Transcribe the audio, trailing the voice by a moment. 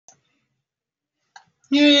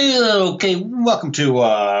Yeah, okay. Welcome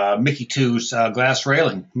to Mickey Two's glass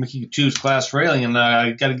railing. Mickey Two's glass railing, and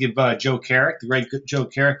I got to give Joe Carrick, the great Joe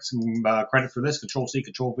Carrick, some credit for this. Control C,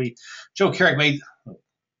 Control V. Joe Carrick made.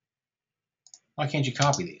 Why can't you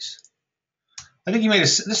copy these? I think he made a.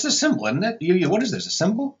 This is a symbol, isn't it? What is this? A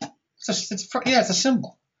symbol? Yeah, it's a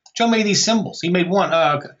symbol. Joe made these symbols. He made one.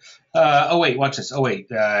 Oh wait, watch this. Oh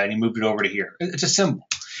wait, and he moved it over to here. It's a symbol.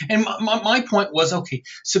 And my point was, okay,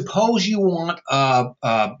 suppose you want a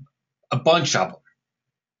bunch of them.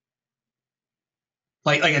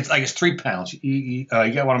 Like it's 3 pounds. You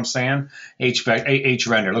get what I'm saying? H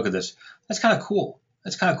render. Look at this. That's kind of cool.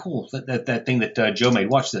 That's kind of cool. That thing that Joe made.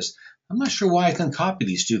 Watch this. I'm not sure why I couldn't copy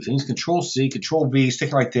these two things. Control C, Control V, stick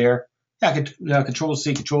it right there. Yeah, Control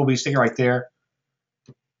C, Control V, stick it right there.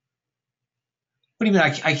 What do you mean?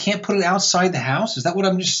 I can't put it outside the house? Is that what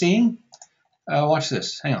I'm just seeing? Watch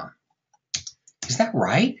this. Hang on. Is that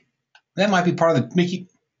right? That might be part of the Mickey.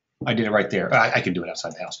 I did it right there. I can do it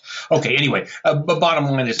outside the house. Okay. Anyway, but bottom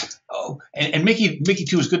line is, and Mickey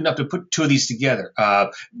 2 is good enough to put two of these together.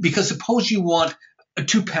 Because suppose you want a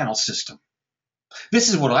two-panel system. This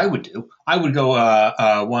is what I would do. I would go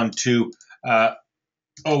 1, 2, 08,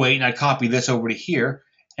 and I'd copy this over to here,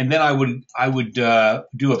 and then I would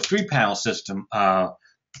do a three-panel system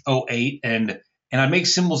 08, and I'd make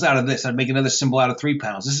symbols out of this. I'd make another symbol out of 3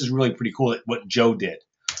 panels. This is really pretty cool what Joe did.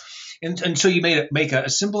 And so you make a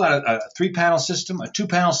symbol out of a 3-panel system, a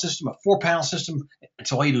 2-panel system, a 4-panel system. And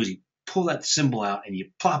so all you do is you pull that symbol out and you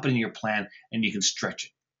plop it in your plan and you can stretch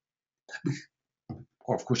it.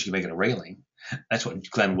 Or, of course, you can make it a railing. That's what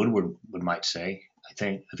Glenn Woodward might say. I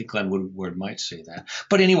think Glenn Woodward might say that.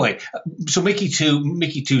 But anyway, so Mickey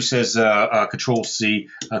 2 says Control C,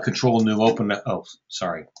 Control New, open. Oh,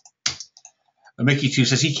 sorry. Mickey 2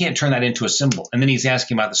 says he can't turn that into a symbol, and then he's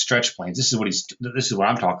asking about the stretch planes. This is what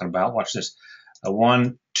I'm talking about. Watch this.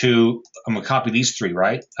 1, 2. I'm gonna copy these three,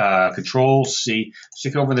 right? Control C,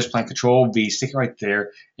 stick it over this plane. Control V, stick it right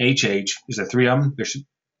there. H. Is there 3 of them?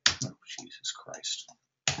 Oh, Jesus Christ.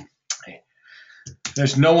 Hey.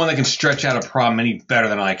 There's no one that can stretch out a problem any better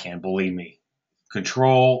than I can. Believe me.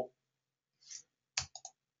 Control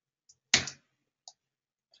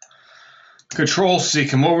C,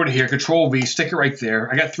 come over to here, Control V, stick it right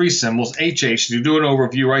there. I got 3 symbols, HH, you do an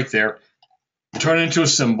overview right there. Turn it into a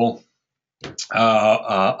symbol.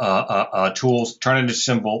 Tools, turn it into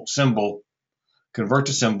symbol, convert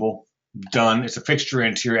to symbol, done. It's a fixture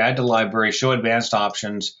interior, add to library, show advanced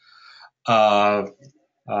options, rail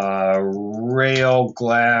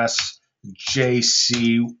glass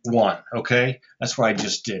JC1, okay? That's what I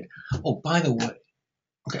just did. Oh, by the way,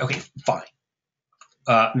 okay, fine.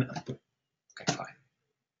 Okay, fine.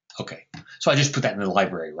 Okay, so I just put that in the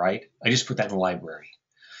library, right? I just put that in the library.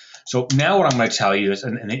 So now what I'm going to tell you is,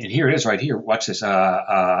 and here it is right here. Watch this, HH.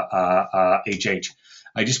 I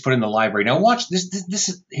just put it in the library. Now watch this. This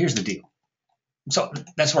is here's the deal. So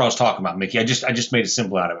that's what I was talking about, Mickey. I just made a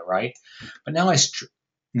symbol out of it, right? But now I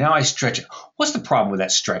stretch it. What's the problem with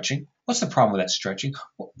that stretching? What's the problem with that stretching?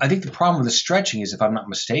 Well, I think the problem with the stretching is, if I'm not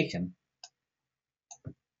mistaken,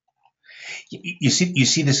 you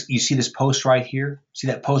see this post right here? See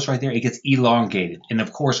that post right there? It gets elongated, and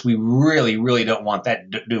of course we really don't want that,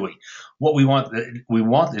 do we? What we want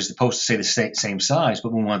is the post to stay the same size,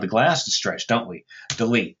 but we want the glass to stretch, don't we?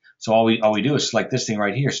 Delete. So all we do is select this thing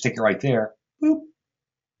right here, stick it right there. Boop,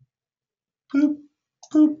 boop,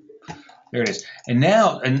 boop. There it is. And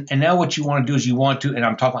now what you want to do is and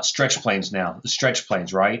I'm talking about stretch planes now, the stretch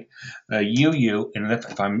planes, right? And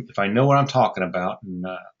if I know what I'm talking about, and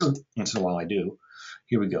once in a while I do,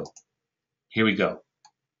 here we go.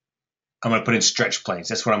 I'm going to put in stretch planes.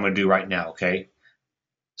 That's what I'm going to do right now, okay?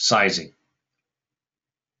 Sizing.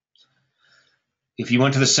 If you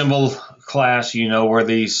went to the symbol class, you know where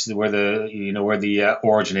the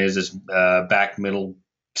origin is back, middle,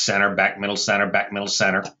 center, back, middle, center, back, middle,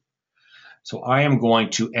 center. So I am going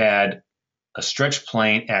to add a stretch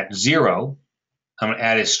plane at 0. I'm going to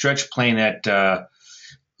add a stretch plane at,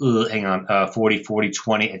 40,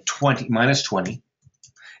 20, at 20, minus 20.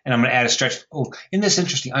 And I'm going to add a stretch. Oh, isn't this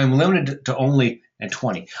interesting? I'm limited to only at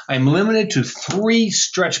 20. I'm limited to 3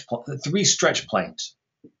 stretch planes.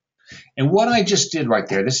 And what I just did right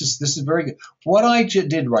there, this is very good. What I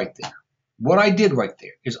did right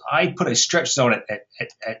there is I put a stretch zone at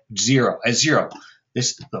 0,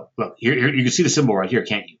 This look here. You can see the symbol right here,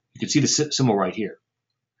 can't you? You can see the symbol right here.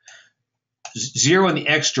 0 in the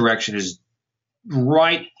X direction is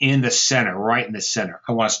right in the center.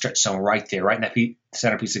 I want to stretch someone right there, right in that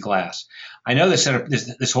center piece of glass. I know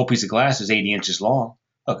this whole piece of glass is 80 inches long.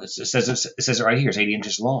 Look, it says it right here. It's 80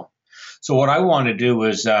 inches long. So what I want to do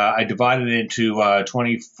is I divided it into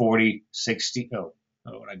 20, 40, 60. Oh,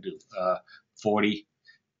 what did I do? 40,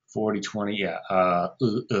 40, 20. Yeah.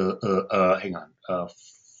 Hang on.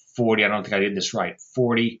 40. I don't think I did this right.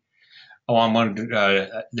 40. Oh, I'm on.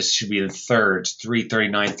 This should be in thirds. 3,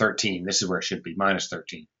 39, 13. This is where it should be. Minus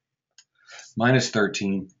 13. Minus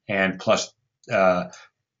 13 and plus.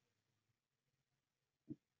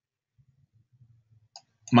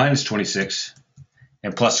 Minus 26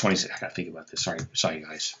 and plus 26. I got to think about this. Sorry,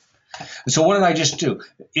 guys. So what did I just do?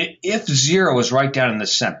 If 0 is right down in the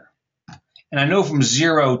center, and I know from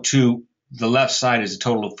 0 to the left side is a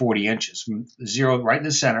total of 40 inches. From 0 right in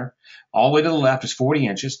the center, all the way to the left is 40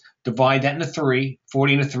 inches. Divide that into 3.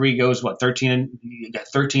 40 into 3 goes, what, 13? You got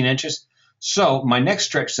 13 inches. So my next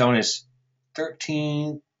stretch zone is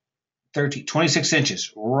 13, 26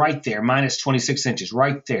 inches right there, minus 26 inches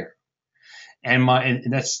right there. And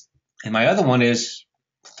my other one is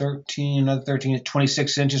 13, another 13,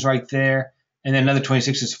 26 inches right there. And then another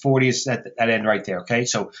 26 is 40 is at that end right there. Okay.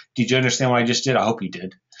 So did you understand what I just did? I hope you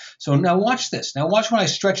did. So now watch this. Now watch when I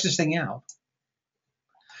stretch this thing out.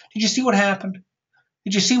 Did you see what happened?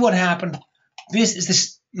 Did you see what happened? This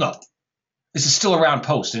is still a round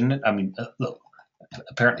post, isn't it? I mean, look.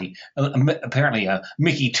 Apparently,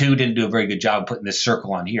 Mickey too didn't do a very good job putting this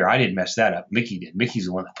circle on here. I didn't mess that up. Mickey did. Mickey's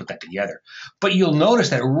the one that put that together. But you'll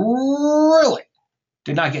notice that it really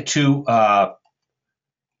did not get too.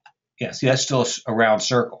 See, that's still a round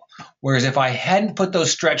circle. Whereas if I hadn't put those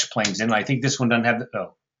stretch planes in, I think this one doesn't have the.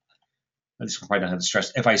 Oh, this one probably doesn't have the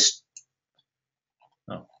stretch.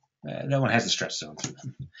 That one has the stretch zone through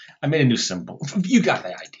them. I made a new symbol. You got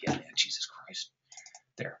the idea, man. Jesus Christ.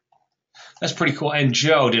 There. That's pretty cool. And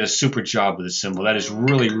Joe did a super job with the symbol. That is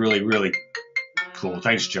really, really, really cool.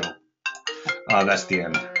 Thanks, Joe. That's the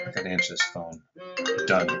end. I got to answer this phone.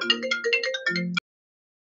 Done.